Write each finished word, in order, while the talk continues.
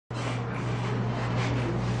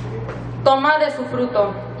Toma de su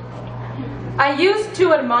fruto. I used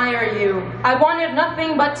to admire you. I wanted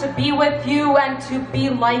nothing but to be with you and to be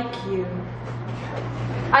like you.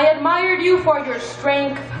 I admired you for your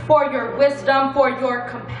strength, for your wisdom, for your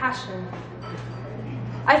compassion.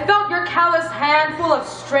 I felt your callous hand full of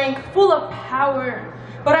strength, full of power,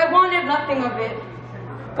 but I wanted nothing of it.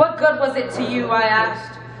 What good was it to you, I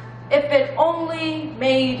asked, if it only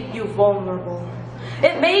made you vulnerable?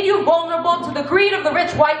 It made you vulnerable to the greed of the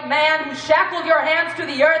rich white man who shackled your hands to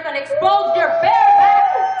the earth and exposed your bare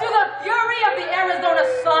back to the fury of the Arizona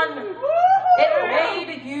sun. It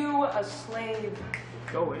made you a slave.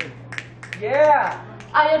 Go in. Yeah.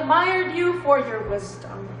 I admired you for your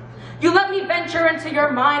wisdom. You let me venture into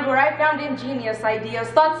your mind where I found ingenious ideas,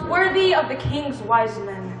 thoughts worthy of the king's wise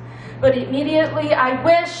men. But immediately I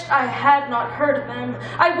wished I had not heard them.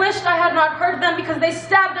 I wished I had not heard them because they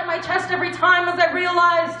stabbed at my chest every time as I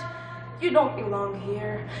realized you don't belong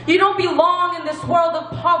here. You don't belong in this world of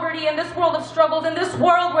poverty, in this world of struggles, in this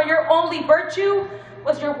world where your only virtue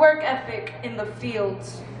was your work ethic in the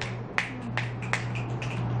fields.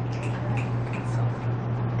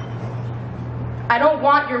 I don't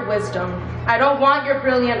want your wisdom. I don't want your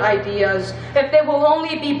brilliant ideas, if they will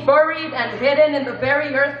only be buried and hidden in the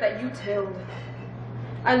very earth that you tilled.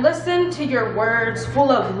 I listened to your words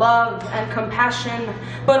full of love and compassion,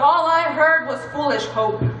 but all I heard was foolish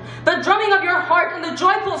hope. The drumming of your heart and the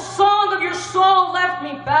joyful song of your soul left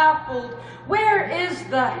me baffled. Where is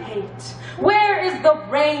the hate? Where is the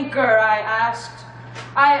rancor? I asked.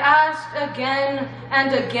 I asked again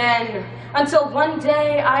and again, until one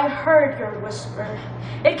day I heard your whisper.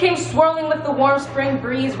 It came swirling with the warm spring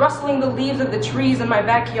breeze, rustling the leaves of the trees in my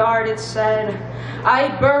backyard. It said, I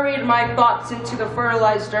buried my thoughts into the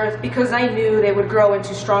fertilized earth because I knew they would grow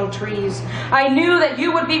into strong trees. I knew that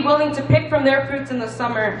you would be willing to pick from their fruits in the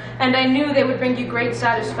summer, and I knew they would bring you great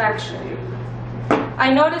satisfaction.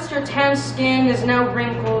 I noticed your tan skin is now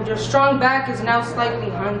wrinkled, your strong back is now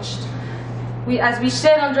slightly hunched. As we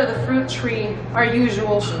sit under the fruit tree, our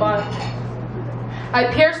usual spot. I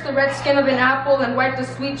pierced the red skin of an apple and wiped the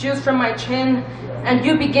sweet juice from my chin, and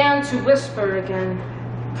you began to whisper again.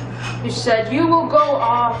 You said, you will go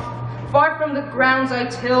off, far from the grounds I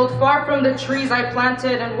tilled, far from the trees I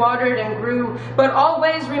planted and watered and grew, but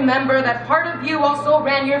always remember that part of you also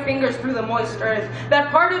ran your fingers through the moist earth,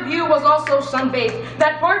 that part of you was also sunbathed,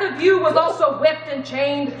 that part of you was also whipped and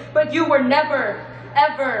chained, but you were never,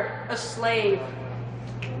 ever a slave.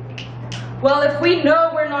 Well, if we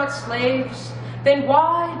know we're not slaves, then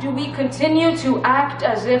why do we continue to act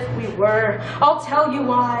as if we were? I'll tell you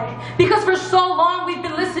why. Because for so long we've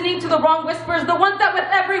been listening to the wrong whispers, the ones that with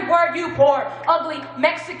every word you pour, ugly,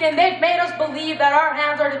 Mexican, they've made us believe that our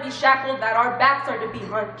hands are to be shackled, that our backs are to be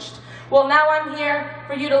hunched. Well, now I'm here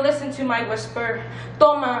for you to listen to my whisper.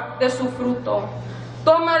 Toma de su fruto.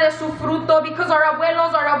 Toma de su fruto, because our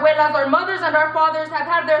abuelos, our abuelas, our mothers and our fathers have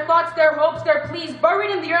had their thoughts, their hopes, their pleas buried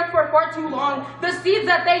in the earth for far too long. The seeds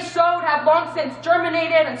that they sowed have long since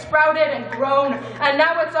germinated and sprouted and grown, and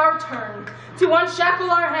now it's our turn to unshackle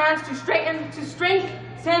our hands, to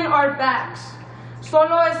strengthen our backs.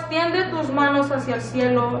 Solo extiende tus manos hacia el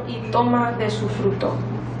cielo y toma de su fruto.